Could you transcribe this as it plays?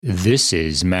This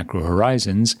is Macro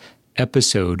Horizons,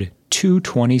 episode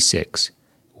 226,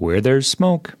 Where There's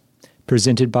Smoke,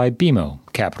 presented by BMO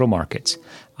Capital Markets.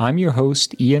 I'm your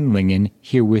host, Ian Lyngen,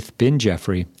 here with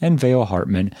Jeffery and Vail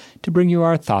Hartman to bring you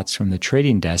our thoughts from the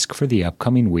trading desk for the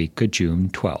upcoming week of June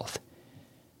 12th.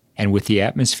 And with the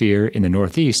atmosphere in the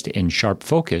Northeast in sharp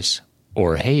focus,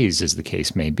 or haze as the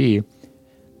case may be,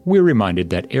 we're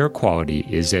reminded that air quality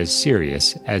is as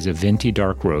serious as a venti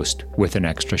dark roast with an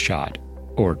extra shot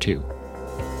or two.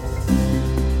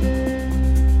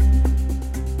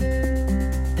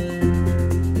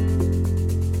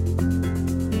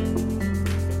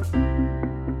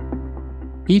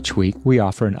 Each week, we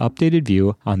offer an updated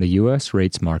view on the U.S.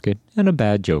 rates market and a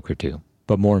bad joke or two.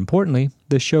 But more importantly,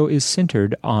 the show is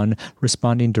centered on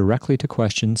responding directly to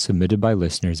questions submitted by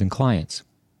listeners and clients.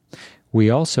 We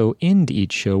also end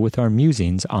each show with our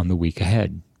musings on the week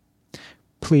ahead.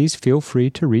 Please feel free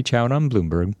to reach out on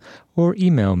Bloomberg or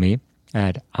email me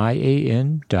at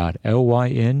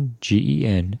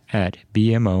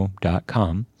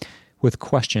ian.lyngen@bmo.com with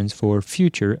questions for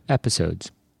future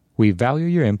episodes. We value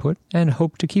your input and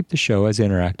hope to keep the show as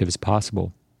interactive as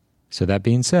possible. So that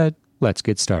being said, let's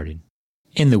get started.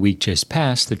 In the week just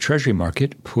past, the Treasury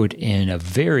market put in a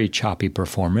very choppy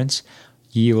performance.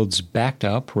 Yields backed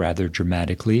up rather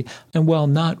dramatically, and while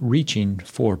not reaching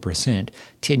 4%,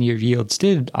 10-year yields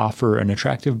did offer an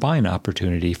attractive buying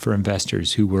opportunity for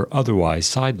investors who were otherwise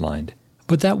sidelined.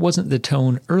 But that wasn't the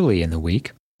tone early in the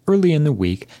week. Early in the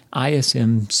week,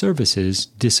 ISM services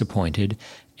disappointed,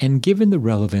 and given the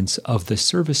relevance of the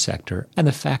service sector and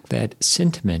the fact that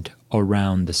sentiment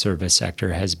around the service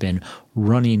sector has been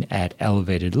running at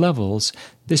elevated levels,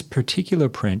 this particular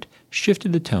print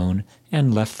shifted the tone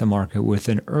and left the market with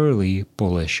an early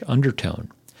bullish undertone.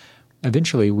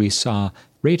 Eventually, we saw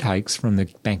rate hikes from the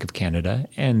Bank of Canada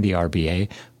and the RBA,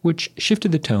 which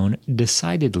shifted the tone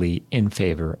decidedly in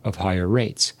favor of higher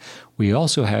rates. We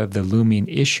also have the looming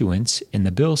issuance in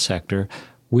the bill sector,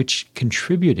 which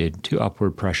contributed to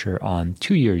upward pressure on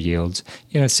two-year yields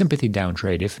in a sympathy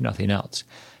downtrade, if nothing else.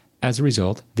 As a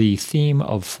result, the theme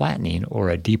of flattening or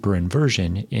a deeper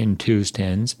inversion in 2s,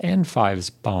 10s, and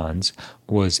 5s bonds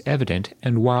was evident,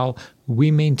 and while we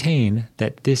maintain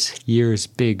that this year's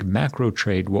big macro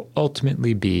trade will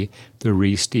ultimately be the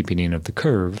re-steepening of the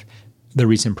curve, the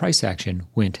recent price action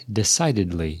went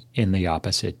decidedly in the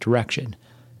opposite direction.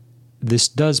 This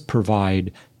does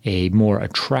provide a more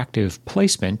attractive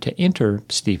placement to enter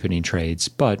steepening trades,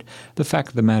 but the fact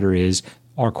of the matter is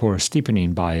our core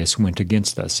steepening bias went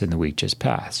against us in the week just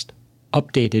past.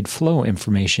 Updated flow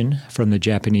information from the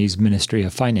Japanese Ministry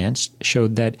of Finance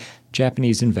showed that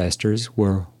Japanese investors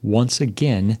were once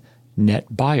again net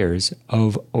buyers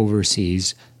of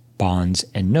overseas bonds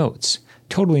and notes,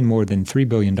 totaling more than $3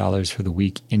 billion for the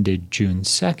week ended June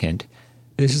 2nd.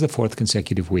 This is the fourth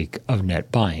consecutive week of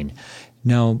net buying.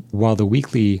 Now, while the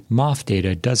weekly MOF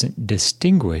data doesn't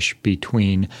distinguish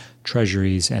between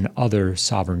treasuries and other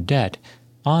sovereign debt,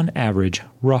 on average,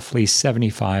 roughly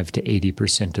 75 to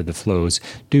 80% of the flows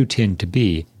do tend to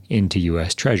be into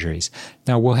U.S. treasuries.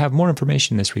 Now, we'll have more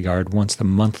information in this regard once the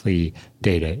monthly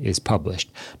data is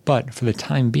published. But for the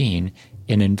time being,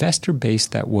 an investor base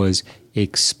that was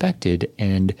expected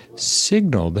and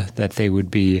signaled that they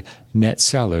would be net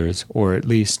sellers or at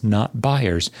least not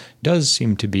buyers does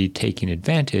seem to be taking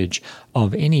advantage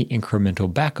of any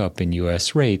incremental backup in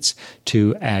U.S. rates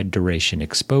to add duration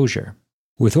exposure.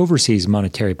 With overseas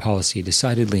monetary policy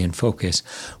decidedly in focus,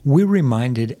 we're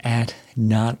reminded at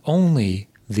not only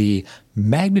the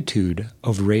magnitude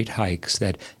of rate hikes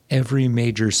that every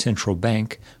major central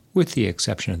bank, with the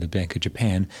exception of the Bank of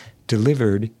Japan,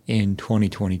 delivered in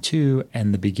 2022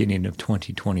 and the beginning of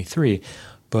 2023,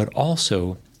 but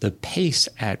also the pace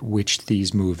at which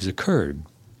these moves occurred.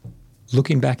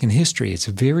 Looking back in history, it's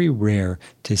very rare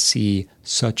to see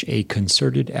such a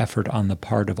concerted effort on the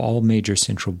part of all major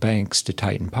central banks to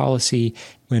tighten policy.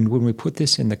 And when we put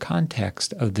this in the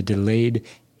context of the delayed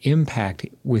impact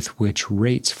with which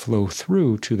rates flow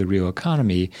through to the real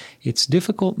economy, it's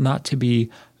difficult not to be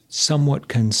somewhat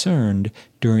concerned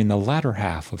during the latter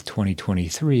half of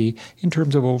 2023 in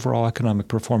terms of overall economic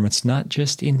performance, not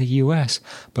just in the U.S.,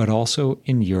 but also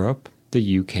in Europe,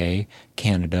 the UK,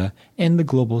 Canada, and the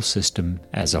global system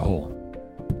as a whole.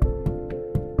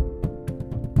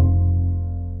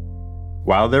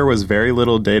 While there was very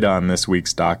little data on this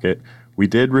week's docket, we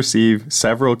did receive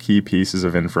several key pieces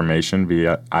of information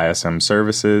via ISM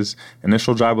services,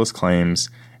 initial jobless claims,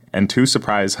 and 2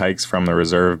 surprise hikes from the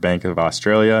Reserve Bank of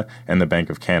Australia and the Bank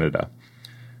of Canada.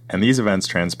 And these events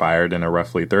transpired in a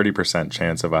roughly 30%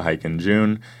 chance of a hike in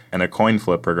June and a coin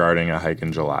flip regarding a hike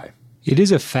in July. It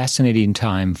is a fascinating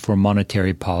time for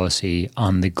monetary policy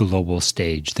on the global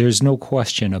stage. There's no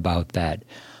question about that.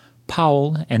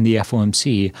 Powell and the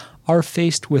FOMC are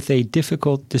faced with a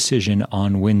difficult decision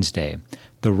on Wednesday.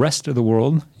 The rest of the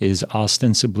world is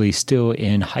ostensibly still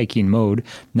in hiking mode.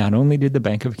 Not only did the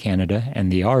Bank of Canada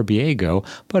and the RBA go,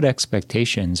 but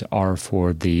expectations are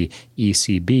for the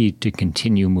ECB to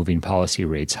continue moving policy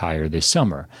rates higher this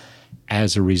summer.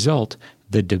 As a result,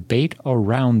 the debate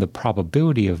around the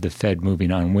probability of the Fed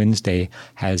moving on Wednesday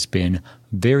has been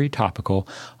very topical,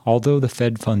 although the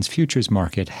Fed funds futures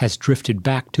market has drifted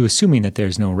back to assuming that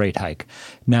there's no rate hike.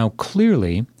 Now,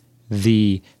 clearly,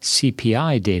 the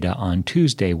CPI data on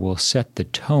Tuesday will set the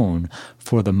tone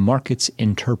for the market's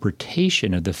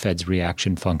interpretation of the Fed's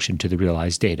reaction function to the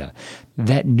realized data.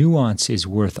 That nuance is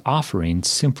worth offering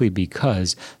simply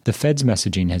because the Fed's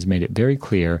messaging has made it very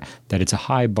clear that it's a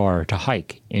high bar to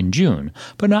hike in June,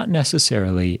 but not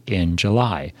necessarily in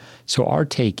July. So our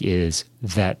take is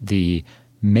that the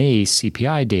May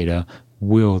CPI data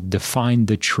will define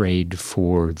the trade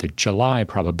for the July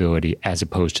probability as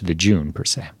opposed to the June per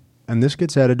se. And this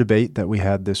gets at a debate that we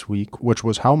had this week, which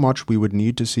was how much we would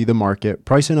need to see the market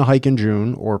price in a hike in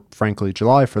June, or frankly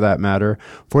July for that matter,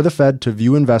 for the Fed to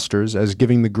view investors as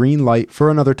giving the green light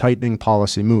for another tightening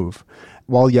policy move.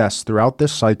 While yes, throughout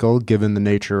this cycle, given the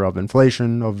nature of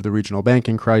inflation, of the regional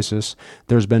banking crisis,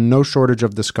 there's been no shortage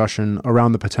of discussion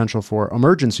around the potential for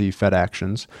emergency Fed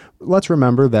actions, let's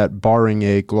remember that barring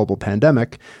a global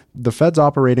pandemic, the Fed's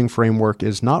operating framework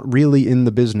is not really in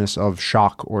the business of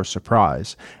shock or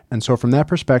surprise. And so from that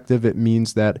perspective, it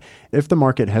means that if the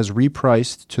market has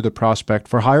repriced to the prospect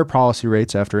for higher policy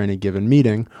rates after any given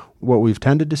meeting, what we've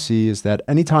tended to see is that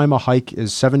anytime a hike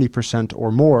is 70%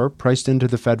 or more priced into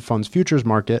the Fed funds futures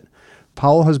market,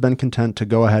 Powell has been content to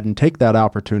go ahead and take that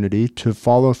opportunity to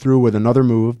follow through with another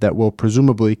move that will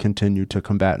presumably continue to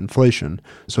combat inflation.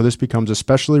 So this becomes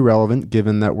especially relevant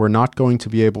given that we're not going to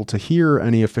be able to hear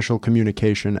any official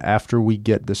communication after we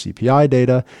get the CPI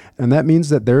data, and that means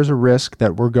that there's a risk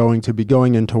that we're going to be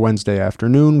going into Wednesday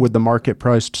afternoon with the market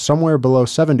priced somewhere below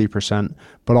 70%,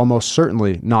 but almost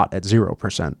certainly not at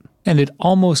 0%. And it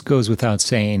almost goes without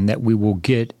saying that we will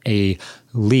get a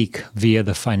leak via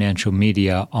the financial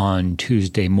media on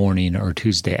Tuesday morning or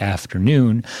Tuesday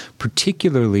afternoon,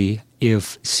 particularly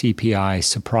if CPI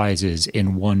surprises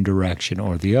in one direction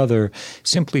or the other,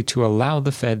 simply to allow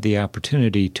the Fed the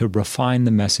opportunity to refine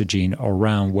the messaging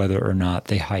around whether or not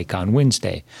they hike on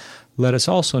Wednesday. Let us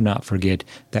also not forget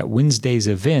that Wednesday's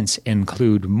events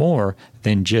include more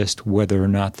than just whether or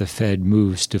not the Fed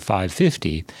moves to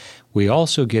 550. We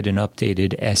also get an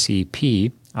updated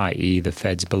SEP, i.e. the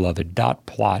Fed's beloved dot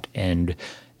plot and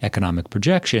economic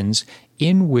projections,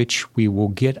 in which we will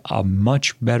get a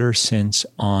much better sense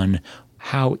on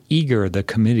how eager the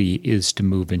committee is to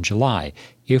move in July.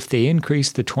 If they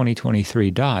increase the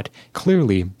 2023 dot,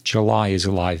 clearly July is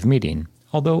a live meeting,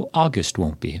 although August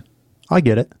won't be. I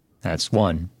get it. That's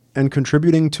one. And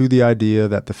contributing to the idea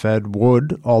that the Fed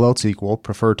would, all else equal,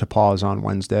 prefer to pause on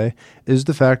Wednesday is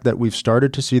the fact that we've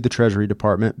started to see the Treasury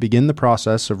Department begin the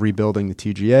process of rebuilding the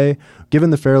TGA, given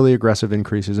the fairly aggressive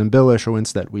increases in bill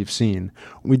issuance that we've seen.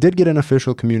 We did get an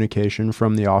official communication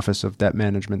from the Office of Debt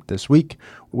Management this week,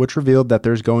 which revealed that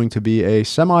there's going to be a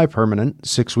semi-permanent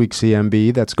 6-week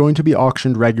CMB that's going to be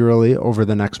auctioned regularly over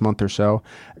the next month or so,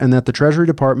 and that the Treasury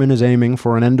Department is aiming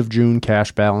for an end-of-June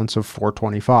cash balance of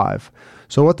 $425.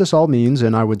 So what this all means,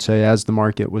 and I would say as the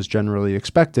market was generally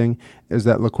expecting, is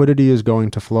that liquidity is going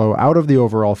to flow out of the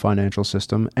overall financial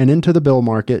system and into the bill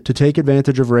market to take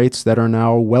advantage of rates that are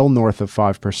now well north of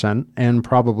 5%, and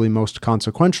probably most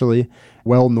consequentially,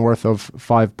 well north of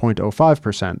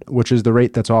 5.05%, which is the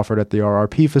rate that's offered at the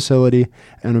RRP facility,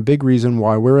 and a big reason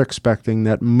why we're expecting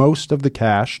that most of the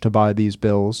cash to buy these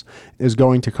bills is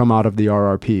going to come out of the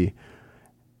RRP.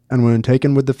 And when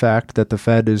taken with the fact that the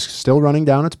Fed is still running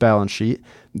down its balance sheet,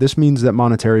 this means that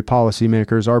monetary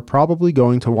policymakers are probably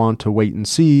going to want to wait and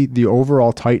see the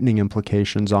overall tightening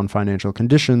implications on financial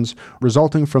conditions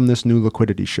resulting from this new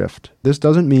liquidity shift. This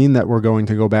doesn't mean that we're going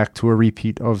to go back to a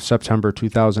repeat of September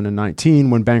 2019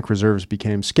 when bank reserves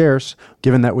became scarce,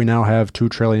 given that we now have $2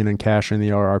 trillion in cash in the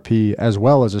RRP as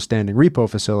well as a standing repo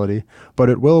facility, but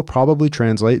it will probably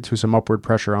translate to some upward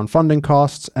pressure on funding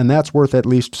costs, and that's worth at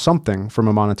least something from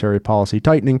a monetary policy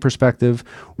tightening perspective,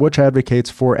 which advocates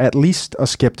for at least a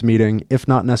skipped meeting, if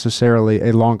not necessarily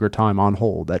a longer time on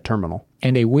hold at terminal.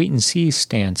 And a wait-and-see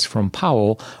stance from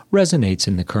Powell resonates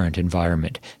in the current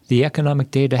environment. The economic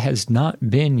data has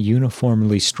not been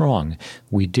uniformly strong.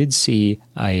 We did see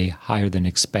a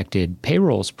higher-than-expected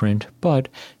payrolls print, but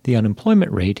the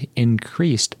unemployment rate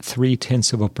increased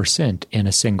 0.3% in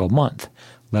a single month.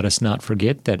 Let us not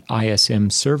forget that ISM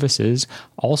services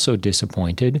also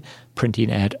disappointed,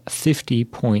 printing at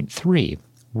 50.3,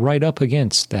 right up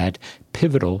against that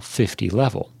pivotal 50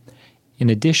 level. In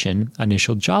addition,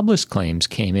 initial jobless claims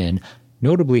came in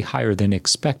notably higher than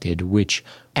expected, which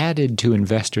added to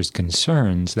investors'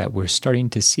 concerns that we're starting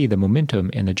to see the momentum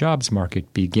in the jobs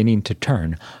market beginning to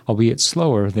turn, albeit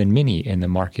slower than many in the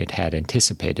market had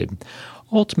anticipated.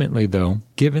 Ultimately, though,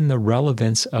 given the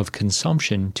relevance of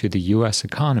consumption to the U.S.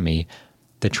 economy,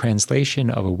 the translation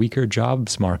of a weaker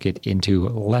jobs market into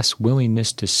less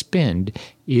willingness to spend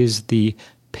is the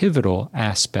pivotal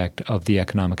aspect of the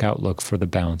economic outlook for the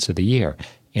balance of the year.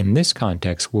 In this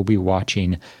context, we'll be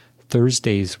watching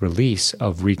Thursday's release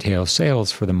of retail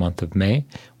sales for the month of May,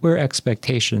 where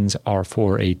expectations are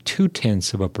for a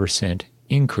 0.2%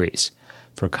 increase.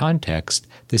 For context,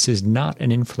 this is not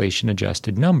an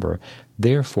inflation-adjusted number.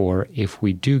 Therefore, if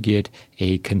we do get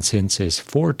a consensus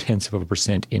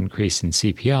 0.4% increase in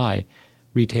CPI,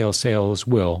 retail sales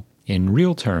will, in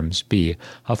real terms, be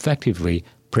effectively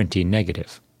printing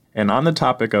negative. And on the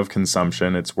topic of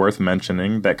consumption, it's worth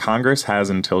mentioning that Congress has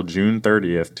until June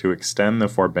 30th to extend the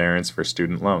forbearance for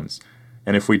student loans.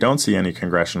 And if we don't see any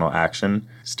congressional action,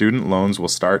 student loans will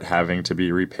start having to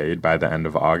be repaid by the end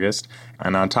of August.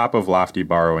 And on top of lofty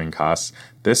borrowing costs,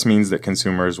 this means that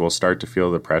consumers will start to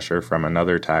feel the pressure from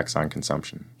another tax on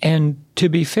consumption. And to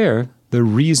be fair, the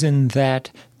reason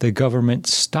that the government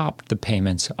stopped the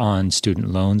payments on student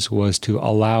loans was to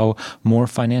allow more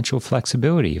financial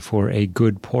flexibility for a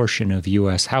good portion of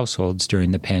U.S. households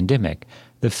during the pandemic.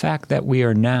 The fact that we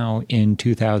are now in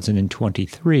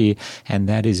 2023 and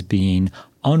that is being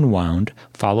unwound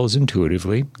follows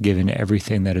intuitively, given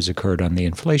everything that has occurred on the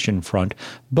inflation front.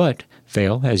 But,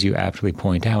 Vail, as you aptly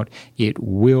point out, it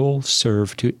will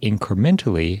serve to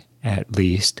incrementally, at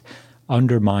least,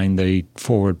 undermine the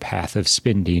forward path of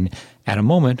spending at a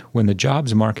moment when the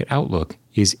jobs market outlook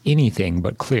is anything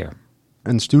but clear.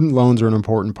 And student loans are an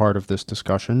important part of this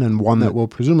discussion, and one that will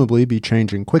presumably be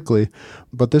changing quickly.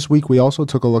 But this week we also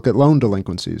took a look at loan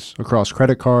delinquencies across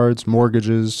credit cards,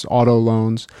 mortgages, auto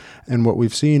loans. And what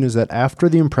we've seen is that after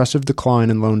the impressive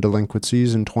decline in loan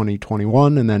delinquencies in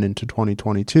 2021 and then into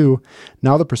 2022,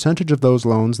 now the percentage of those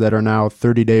loans that are now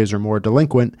 30 days or more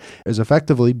delinquent is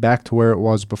effectively back to where it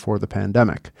was before the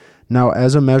pandemic. Now,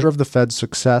 as a measure of the Fed's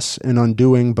success in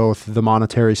undoing both the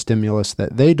monetary stimulus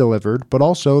that they delivered, but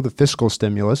also the fiscal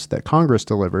stimulus that Congress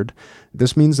delivered,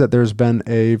 this means that there's been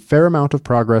a fair amount of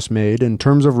progress made in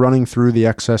terms of running through the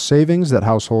excess savings that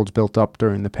households built up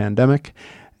during the pandemic,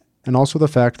 and also the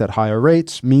fact that higher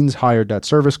rates means higher debt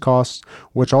service costs,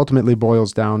 which ultimately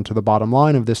boils down to the bottom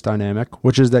line of this dynamic,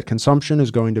 which is that consumption is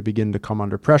going to begin to come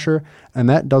under pressure, and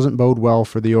that doesn't bode well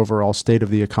for the overall state of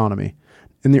the economy.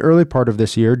 In the early part of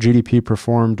this year, GDP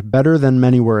performed better than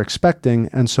many were expecting,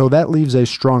 and so that leaves a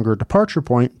stronger departure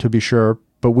point, to be sure,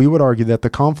 but we would argue that the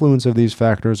confluence of these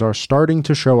factors are starting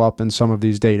to show up in some of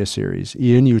these data series.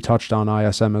 Ian, you touched on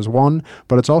ISM as one,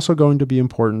 but it's also going to be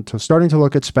important to starting to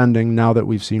look at spending now that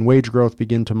we've seen wage growth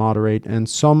begin to moderate and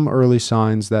some early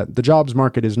signs that the jobs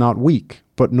market is not weak,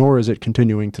 but nor is it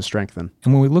continuing to strengthen.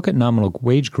 And when we look at nominal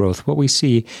wage growth, what we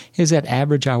see is that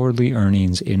average hourly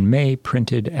earnings in May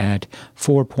printed at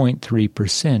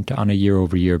 4.3% on a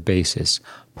year-over-year basis.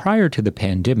 Prior to the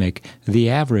pandemic, the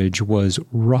average was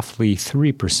roughly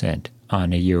 3%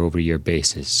 on a year-over-year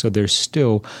basis. So there's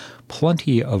still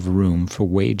plenty of room for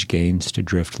wage gains to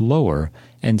drift lower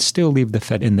and still leave the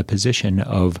Fed in the position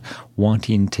of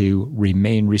wanting to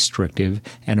remain restrictive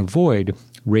and avoid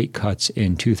rate cuts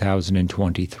in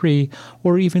 2023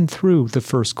 or even through the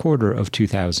first quarter of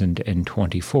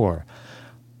 2024.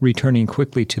 Returning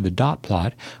quickly to the dot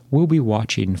plot, we'll be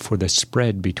watching for the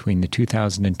spread between the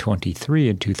 2023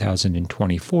 and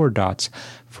 2024 dots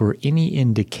for any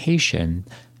indication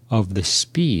of the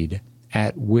speed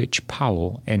at which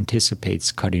Powell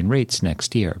anticipates cutting rates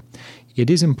next year. It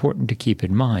is important to keep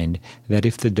in mind that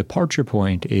if the departure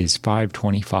point is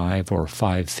 525 or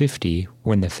 550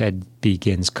 when the Fed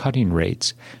begins cutting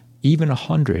rates, even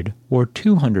 100 or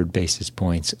 200 basis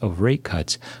points of rate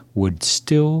cuts would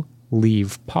still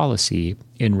leave policy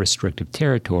in restrictive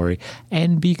territory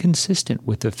and be consistent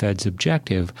with the Fed's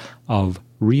objective of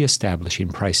reestablishing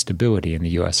price stability in the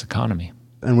U.S. economy.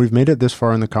 And we've made it this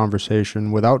far in the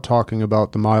conversation without talking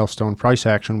about the milestone price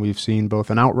action we've seen both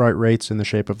in outright rates in the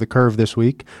shape of the curve this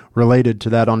week, related to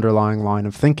that underlying line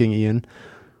of thinking, Ian,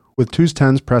 with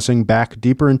 2s10s pressing back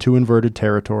deeper into inverted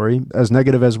territory, as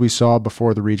negative as we saw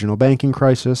before the regional banking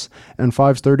crisis, and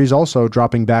 5s30s also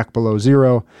dropping back below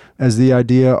zero, as the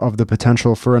idea of the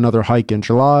potential for another hike in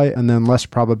July and then less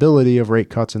probability of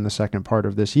rate cuts in the second part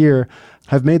of this year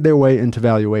have made their way into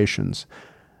valuations.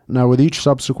 Now, with each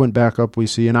subsequent backup we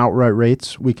see in outright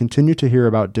rates, we continue to hear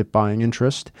about dip buying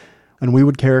interest, and we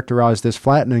would characterize this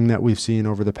flattening that we've seen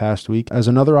over the past week as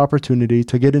another opportunity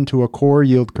to get into a core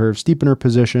yield curve steepener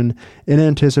position in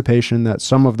anticipation that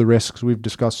some of the risks we've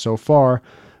discussed so far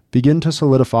begin to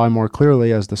solidify more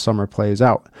clearly as the summer plays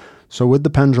out. So with the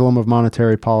pendulum of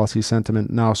monetary policy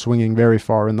sentiment now swinging very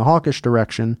far in the hawkish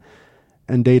direction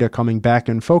and data coming back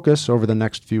in focus over the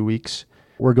next few weeks,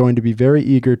 we're going to be very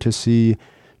eager to see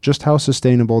just how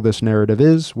sustainable this narrative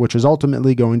is, which is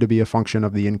ultimately going to be a function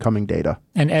of the incoming data.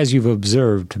 And as you've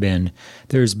observed, Ben,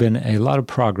 there's been a lot of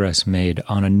progress made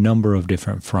on a number of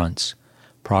different fronts.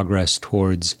 Progress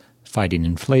towards fighting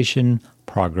inflation,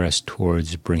 progress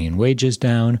towards bringing wages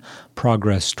down,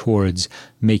 progress towards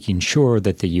making sure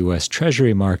that the U.S.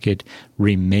 Treasury market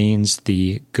remains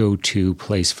the go-to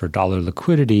place for dollar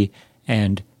liquidity,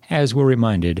 and, as we're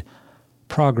reminded,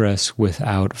 progress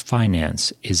without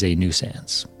finance is a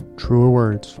nuisance. Truer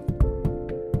words.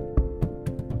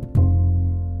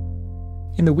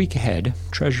 In the week ahead,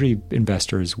 Treasury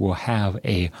investors will have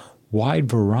a wide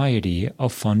variety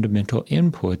of fundamental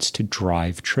inputs to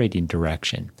drive trading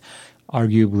direction.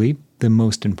 Arguably, the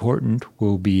most important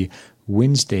will be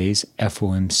Wednesday's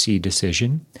FOMC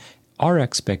decision. Our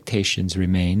expectations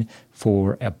remain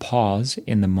for a pause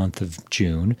in the month of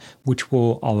June, which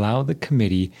will allow the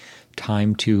committee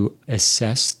time to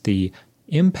assess the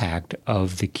impact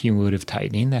of the cumulative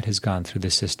tightening that has gone through the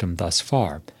system thus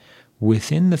far.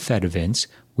 Within the Fed events,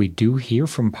 we do hear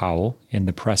from Powell in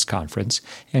the press conference,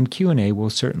 and Q&A will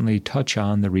certainly touch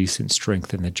on the recent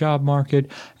strength in the job market,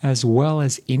 as well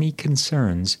as any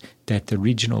concerns that the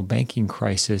regional banking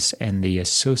crisis and the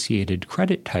associated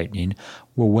credit tightening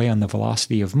will weigh on the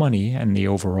velocity of money and the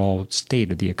overall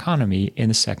state of the economy in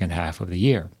the second half of the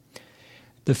year.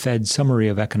 The Fed Summary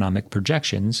of Economic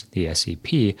Projections, the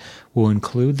SEP, will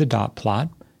include the dot plot,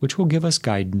 which will give us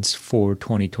guidance for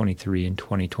 2023 and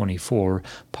 2024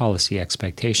 policy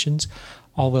expectations.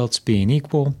 All else being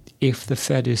equal, if the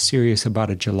Fed is serious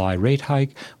about a July rate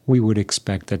hike, we would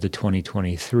expect that the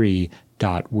 2023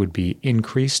 dot would be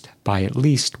increased by at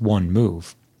least one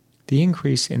move. The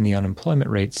increase in the unemployment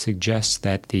rate suggests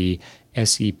that the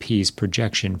SEP's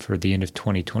projection for the end of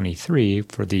 2023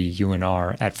 for the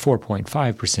UNR at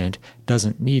 4.5%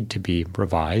 doesn't need to be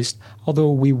revised,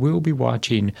 although we will be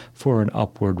watching for an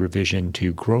upward revision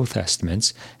to growth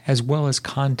estimates, as well as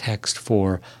context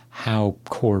for how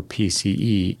core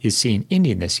PCE is seen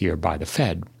ending this year by the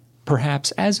Fed.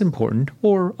 Perhaps as important,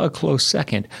 or a close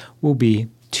second, will be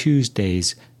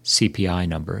Tuesday's CPI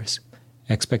numbers.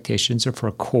 Expectations are for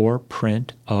a core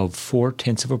print of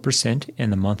 0.4% in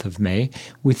the month of May.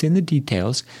 Within the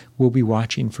details, we'll be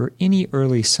watching for any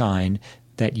early sign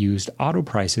that used auto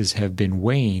prices have been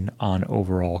weighing on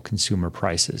overall consumer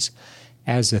prices.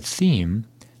 As a theme,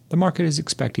 the market is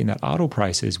expecting that auto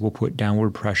prices will put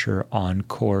downward pressure on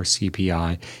core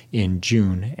CPI in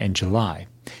June and July.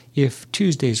 If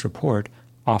Tuesday's report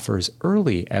offers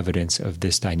early evidence of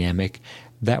this dynamic,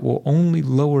 that will only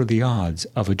lower the odds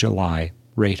of a July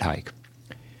rate hike.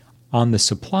 On the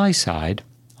supply side,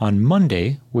 on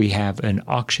Monday, we have an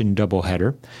auction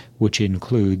doubleheader, which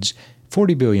includes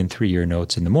 40 billion 3-year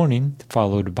notes in the morning,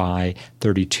 followed by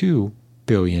 32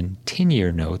 billion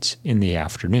 10-year notes in the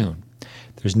afternoon.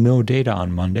 There's no data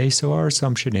on Monday, so our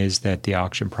assumption is that the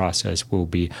auction process will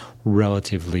be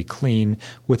relatively clean,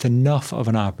 with enough of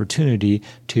an opportunity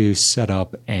to set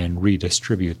up and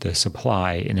redistribute the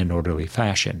supply in an orderly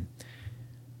fashion.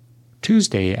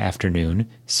 Tuesday afternoon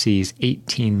sees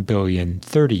 18 billion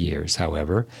 30 years,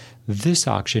 however. This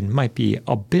auction might be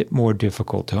a bit more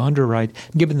difficult to underwrite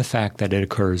given the fact that it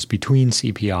occurs between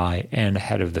CPI and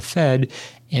ahead of the Fed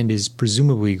and is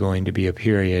presumably going to be a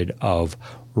period of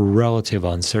relative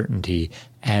uncertainty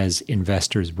as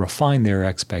investors refine their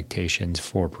expectations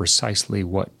for precisely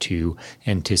what to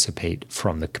anticipate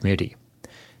from the committee.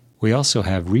 We also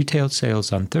have retail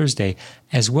sales on Thursday,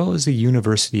 as well as the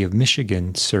University of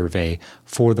Michigan survey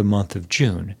for the month of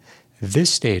June.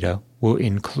 This data will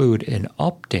include an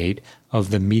update of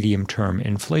the medium-term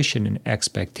inflation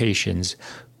expectations,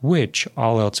 which,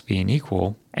 all else being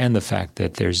equal, and the fact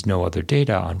that there's no other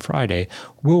data on Friday,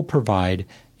 will provide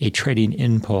a trading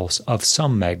impulse of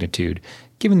some magnitude,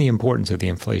 given the importance of the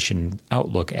inflation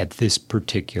outlook at this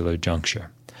particular juncture.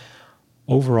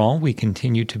 Overall, we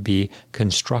continue to be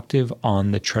constructive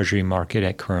on the Treasury market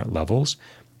at current levels,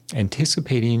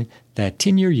 anticipating that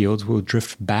 10-year yields will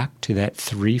drift back to that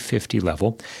 350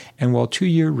 level, and while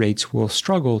 2-year rates will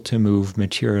struggle to move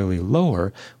materially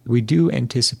lower, we do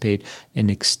anticipate an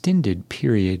extended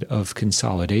period of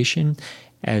consolidation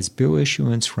as bill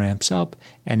issuance ramps up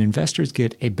and investors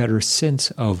get a better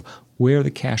sense of where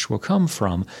the cash will come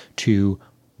from to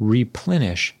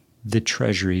replenish the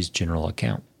Treasury's general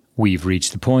account. We've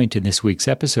reached the point in this week's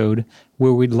episode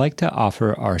where we'd like to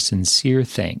offer our sincere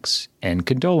thanks and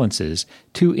condolences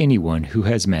to anyone who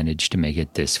has managed to make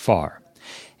it this far.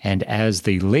 And as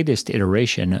the latest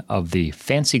iteration of the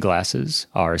fancy glasses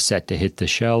are set to hit the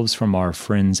shelves from our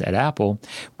friends at Apple,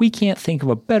 we can't think of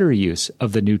a better use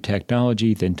of the new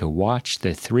technology than to watch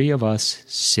the three of us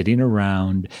sitting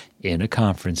around in a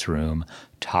conference room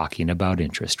talking about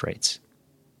interest rates,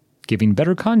 giving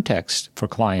better context for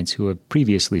clients who have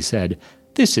previously said,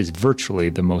 "This is virtually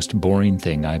the most boring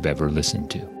thing I've ever listened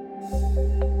to."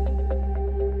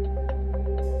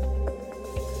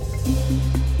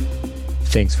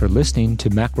 Thanks for listening to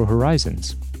Macro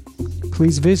Horizons.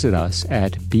 Please visit us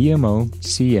at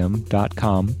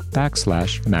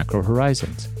bmocm.com/Macro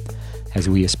Horizons. As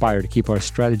we aspire to keep our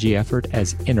strategy effort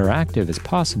as interactive as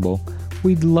possible,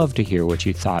 we'd love to hear what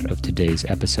you thought of today's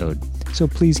episode. So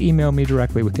please email me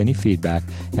directly with any feedback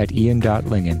at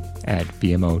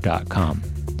ian.lyngen@bmo.com.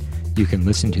 You can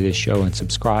listen to this show and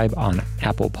subscribe on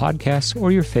Apple Podcasts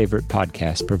or your favorite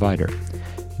podcast provider.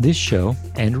 This show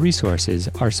and resources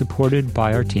are supported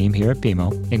by our team here at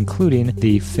BMO, including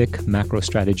the FIC Macro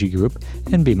Strategy Group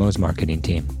and BMO's marketing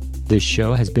team. This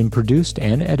show has been produced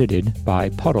and edited by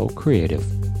Puddle Creative.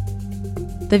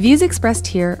 The views expressed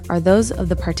here are those of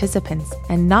the participants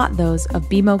and not those of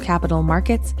BMO Capital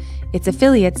Markets, its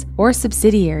affiliates, or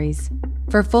subsidiaries.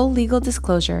 For full legal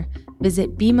disclosure,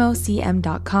 visit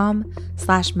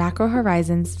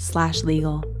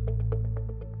bmocm.com/macrohorizons/legal.